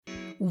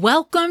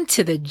Welcome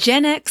to the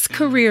GenX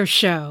Career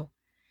Show,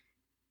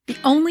 the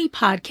only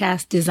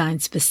podcast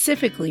designed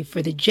specifically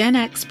for the Gen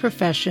X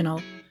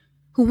professional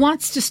who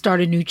wants to start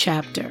a new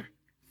chapter,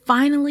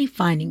 finally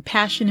finding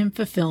passion and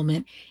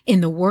fulfillment in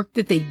the work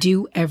that they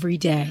do every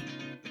day.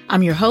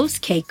 I'm your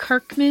host, Kay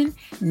Kirkman.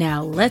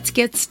 Now let's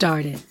get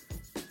started.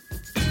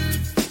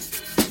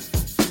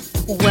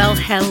 Well,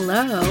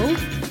 hello,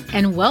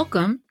 and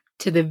welcome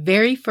to the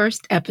very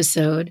first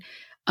episode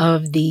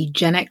of the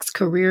GenX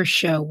Career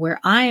Show, where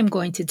I am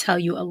going to tell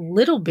you a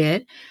little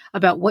bit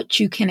about what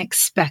you can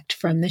expect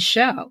from the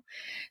show.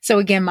 So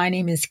again, my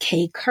name is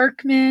Kay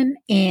Kirkman,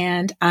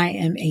 and I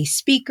am a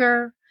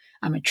speaker,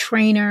 I'm a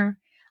trainer,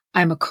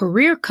 I'm a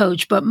career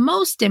coach, but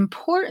most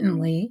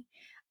importantly,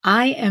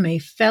 I am a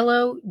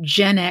fellow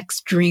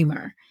GenX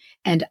Dreamer,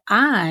 and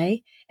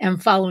I am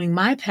following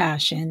my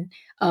passion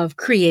of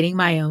creating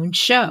my own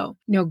show.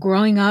 You know,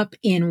 growing up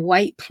in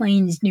White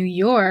Plains, New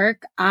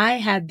York, I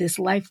had this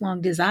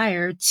lifelong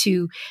desire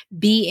to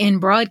be in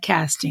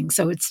broadcasting.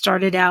 So it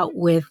started out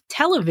with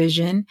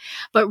television,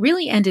 but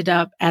really ended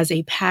up as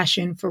a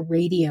passion for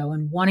radio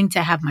and wanting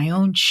to have my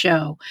own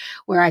show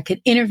where I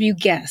could interview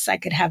guests, I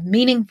could have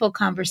meaningful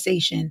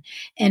conversation,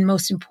 and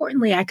most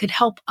importantly, I could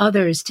help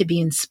others to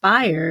be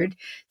inspired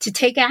to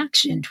take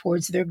action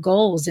towards their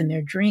goals and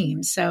their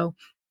dreams. So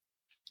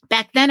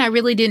back then, I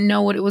really didn't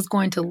know what it was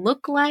going to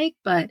look like,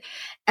 but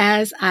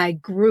as I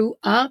grew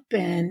up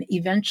and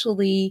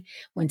eventually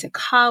went to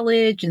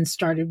college and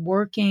started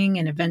working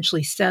and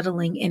eventually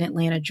settling in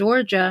Atlanta,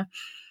 Georgia,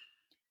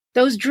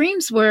 those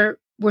dreams were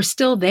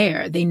still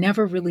there. They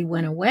never really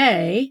went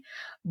away,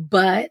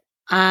 but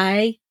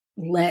I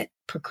let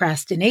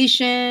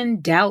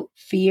procrastination, doubt,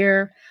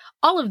 fear,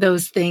 all of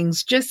those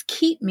things just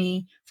keep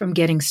me from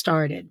getting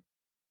started.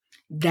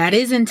 That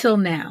is until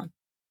now.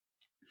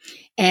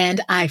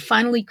 And I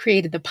finally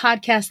created the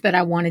podcast that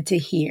I wanted to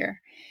hear.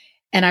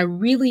 And I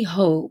really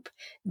hope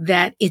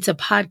that it's a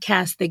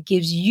podcast that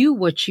gives you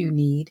what you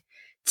need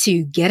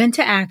to get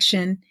into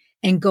action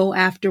and go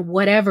after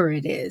whatever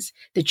it is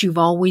that you've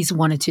always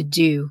wanted to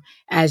do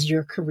as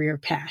your career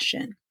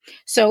passion.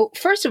 So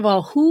first of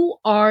all, who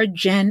are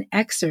Gen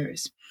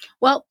Xers?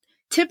 Well,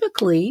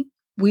 typically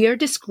we are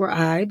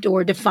described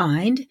or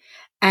defined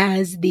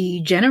as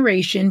the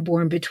generation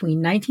born between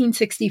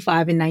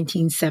 1965 and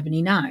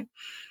 1979.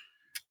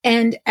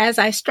 And as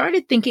I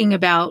started thinking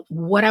about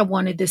what I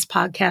wanted this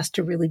podcast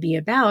to really be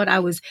about, I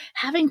was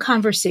having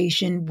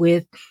conversation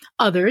with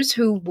others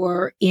who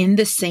were in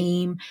the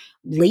same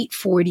late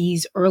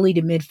 40s, early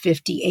to mid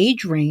 50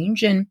 age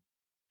range. And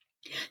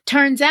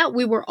turns out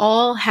we were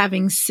all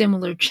having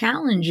similar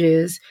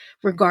challenges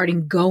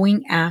regarding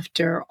going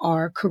after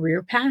our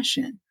career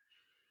passion.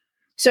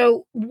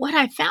 So what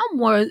I found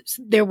was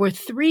there were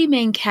three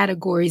main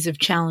categories of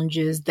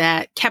challenges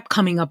that kept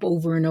coming up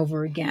over and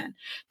over again.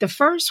 The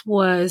first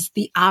was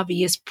the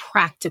obvious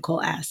practical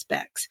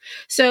aspects.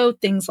 So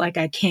things like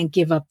I can't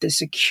give up the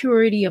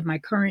security of my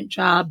current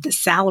job, the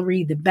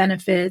salary, the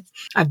benefits.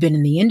 I've been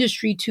in the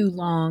industry too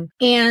long.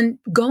 And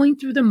going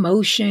through the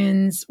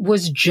motions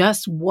was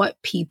just what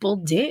people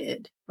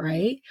did,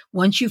 right?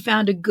 Once you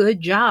found a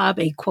good job,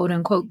 a quote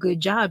unquote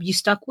good job, you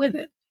stuck with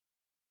it.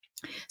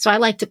 So I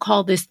like to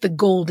call this the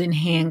golden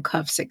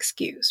handcuffs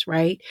excuse,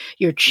 right?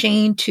 You're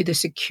chained to the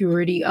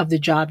security of the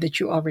job that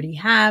you already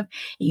have,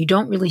 and you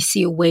don't really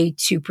see a way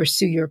to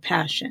pursue your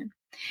passion.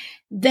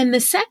 Then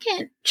the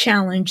second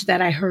challenge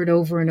that I heard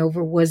over and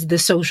over was the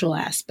social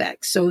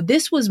aspect. So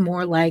this was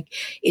more like,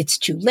 it's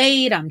too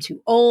late, I'm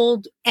too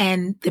old.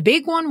 And the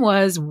big one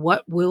was,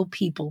 what will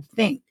people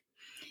think?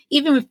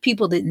 Even if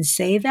people didn't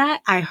say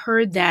that, I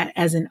heard that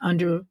as an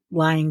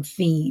underlying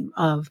theme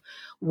of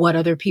what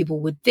other people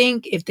would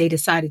think if they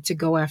decided to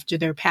go after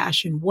their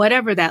passion,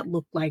 whatever that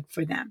looked like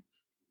for them.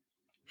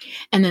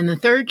 And then the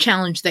third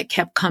challenge that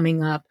kept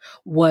coming up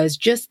was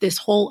just this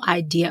whole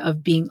idea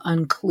of being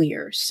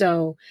unclear.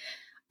 So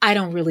I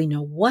don't really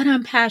know what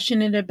I'm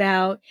passionate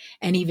about.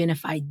 And even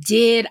if I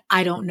did,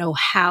 I don't know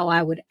how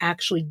I would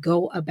actually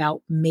go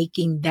about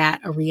making that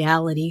a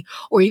reality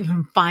or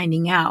even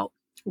finding out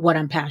what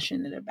I'm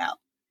passionate about.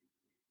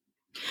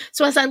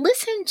 So as I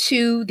listened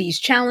to these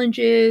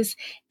challenges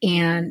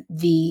and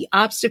the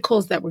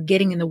obstacles that were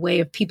getting in the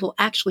way of people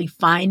actually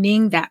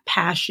finding that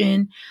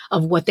passion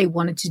of what they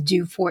wanted to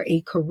do for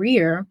a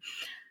career,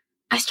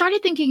 I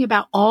started thinking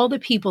about all the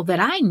people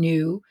that I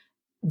knew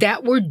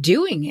that were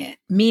doing it,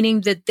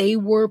 meaning that they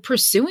were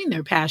pursuing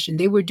their passion.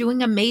 They were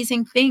doing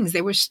amazing things.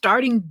 They were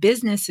starting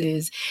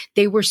businesses.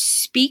 They were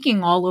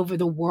speaking all over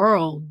the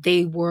world.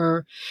 They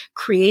were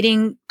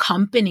creating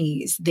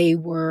companies. They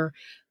were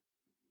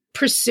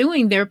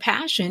pursuing their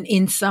passion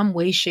in some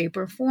way, shape,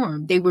 or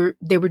form. They were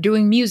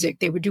doing music.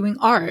 They were doing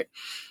art.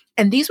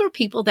 And these were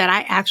people that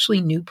I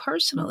actually knew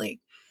personally.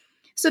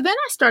 So then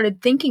I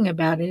started thinking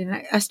about it,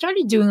 and I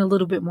started doing a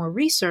little bit more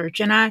research,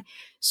 and I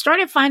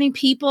started finding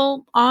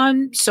people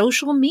on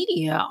social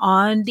media,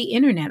 on the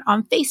internet,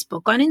 on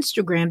Facebook, on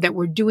Instagram that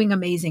were doing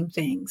amazing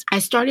things. I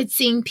started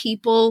seeing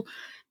people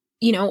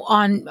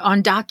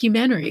on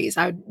documentaries.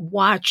 I'd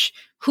watch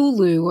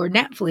Hulu or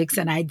Netflix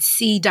and I'd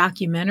see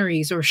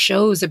documentaries or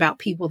shows about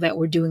people that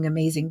were doing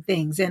amazing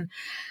things. And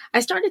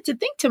I started to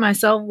think to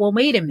myself, well,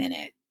 wait a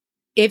minute.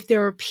 If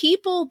there are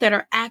people that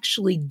are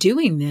actually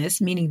doing this,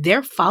 meaning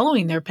they're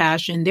following their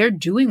passion, they're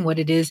doing what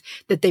it is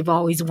that they've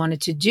always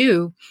wanted to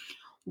do,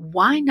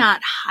 why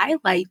not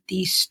highlight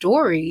these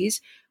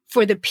stories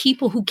for the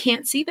people who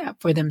can't see that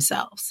for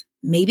themselves?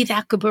 Maybe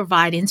that could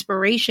provide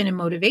inspiration and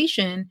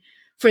motivation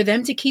for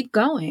them to keep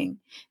going.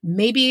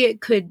 Maybe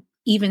it could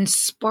even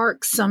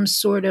spark some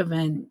sort of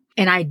an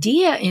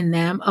idea in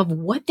them of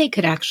what they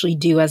could actually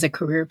do as a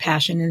career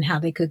passion and how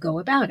they could go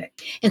about it.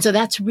 And so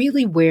that's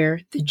really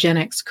where the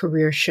GenX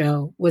Career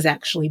Show was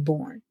actually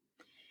born.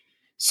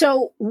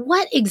 So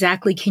what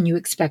exactly can you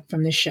expect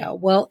from the show?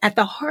 Well, at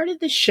the heart of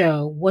the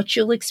show, what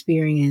you'll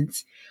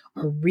experience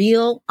are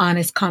real,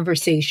 honest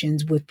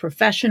conversations with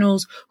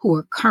professionals who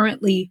are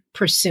currently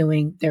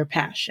pursuing their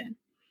passion.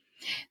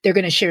 They're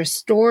going to share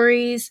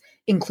stories,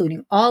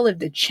 including all of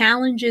the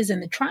challenges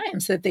and the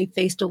triumphs that they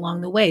faced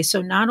along the way.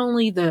 So not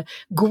only the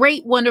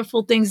great,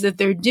 wonderful things that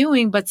they're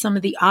doing, but some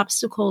of the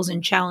obstacles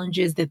and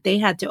challenges that they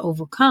had to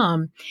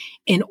overcome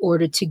in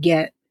order to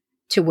get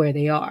to where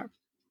they are.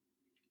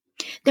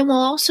 Then we'll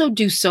also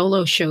do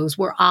solo shows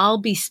where I'll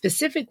be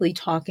specifically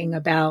talking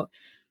about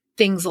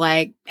things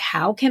like,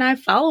 how can I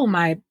follow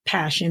my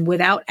passion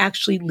without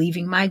actually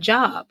leaving my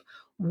job?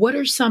 What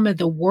are some of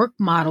the work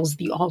models,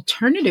 the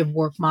alternative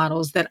work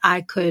models that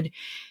I could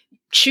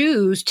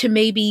choose to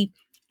maybe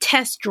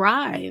test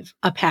drive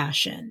a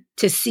passion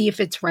to see if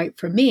it's right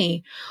for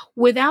me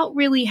without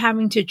really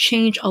having to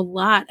change a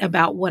lot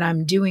about what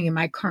I'm doing in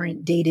my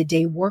current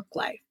day-to-day work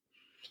life?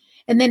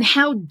 And then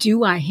how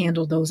do I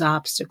handle those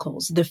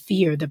obstacles? The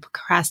fear, the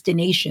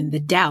procrastination, the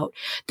doubt,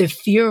 the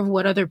fear of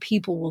what other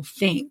people will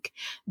think,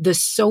 the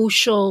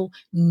social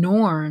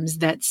norms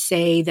that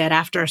say that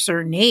after a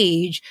certain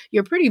age,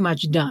 you're pretty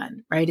much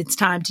done, right? It's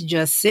time to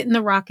just sit in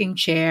the rocking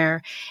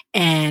chair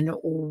and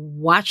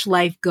watch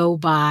life go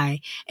by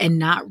and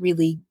not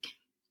really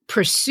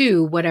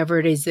pursue whatever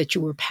it is that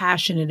you were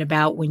passionate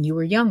about when you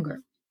were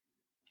younger.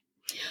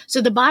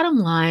 So the bottom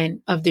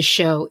line of the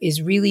show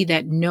is really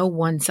that no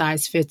one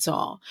size fits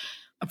all.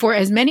 For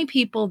as many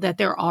people that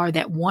there are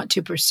that want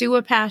to pursue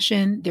a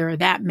passion, there are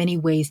that many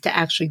ways to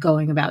actually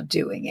going about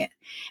doing it.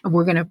 And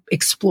we're going to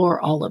explore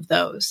all of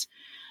those.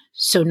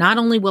 So not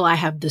only will I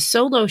have the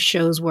solo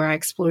shows where I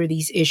explore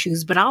these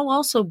issues, but I'll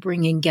also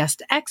bring in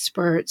guest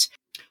experts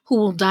who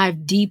will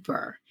dive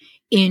deeper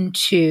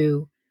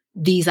into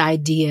these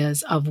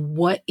ideas of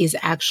what is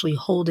actually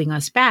holding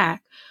us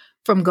back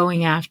from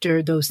going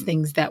after those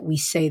things that we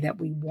say that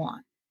we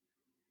want.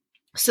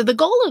 So the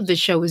goal of the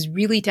show is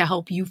really to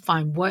help you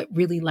find what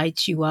really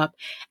lights you up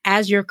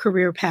as your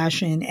career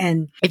passion.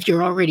 And if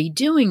you're already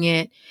doing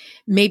it,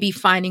 maybe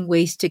finding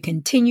ways to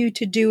continue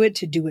to do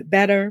it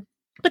better,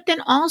 but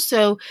then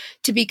also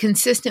to be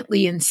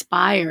consistently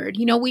inspired.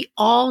 We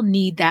all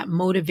need that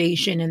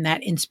motivation and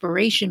that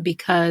inspiration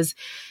because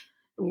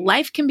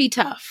life can be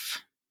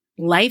tough.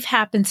 Life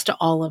happens to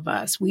all of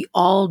us. We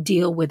all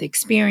deal with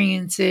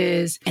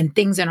experiences and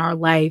things in our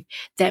life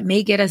that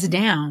may get us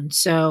down.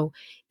 So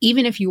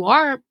even if you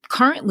are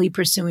currently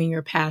pursuing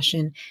your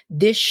passion,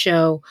 this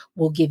show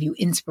will give you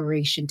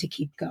inspiration to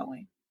keep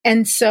going.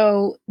 And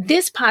so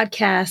this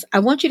podcast, I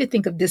want you to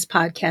think of this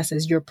podcast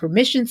as your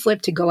permission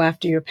slip to go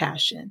after your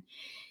passion.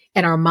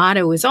 And our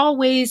motto is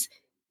always,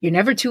 you're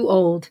never too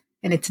old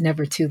and it's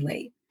never too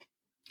late.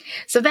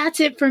 So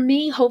that's it for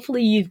me.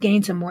 Hopefully you've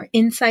gained some more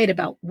insight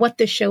about what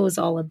the show is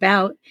all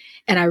about.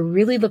 And I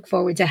really look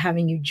forward to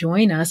having you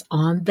join us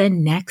on the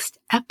next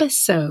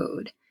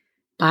episode.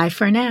 Bye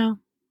for now.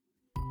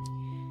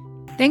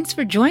 Thanks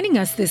for joining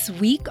us this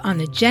week on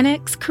the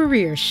GenX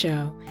Career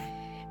Show.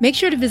 Make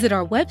sure to visit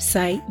our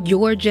website,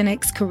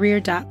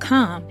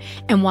 yourgenxcareer.com.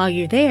 And while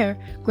you're there,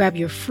 grab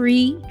your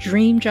free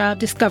Dream Job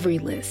Discovery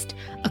List,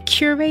 a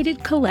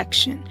curated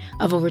collection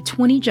of over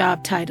 20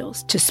 job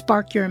titles to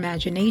spark your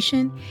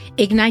imagination,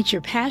 ignite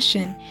your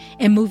passion,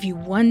 and move you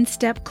one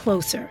step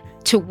closer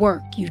to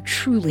work you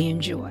truly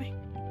enjoy.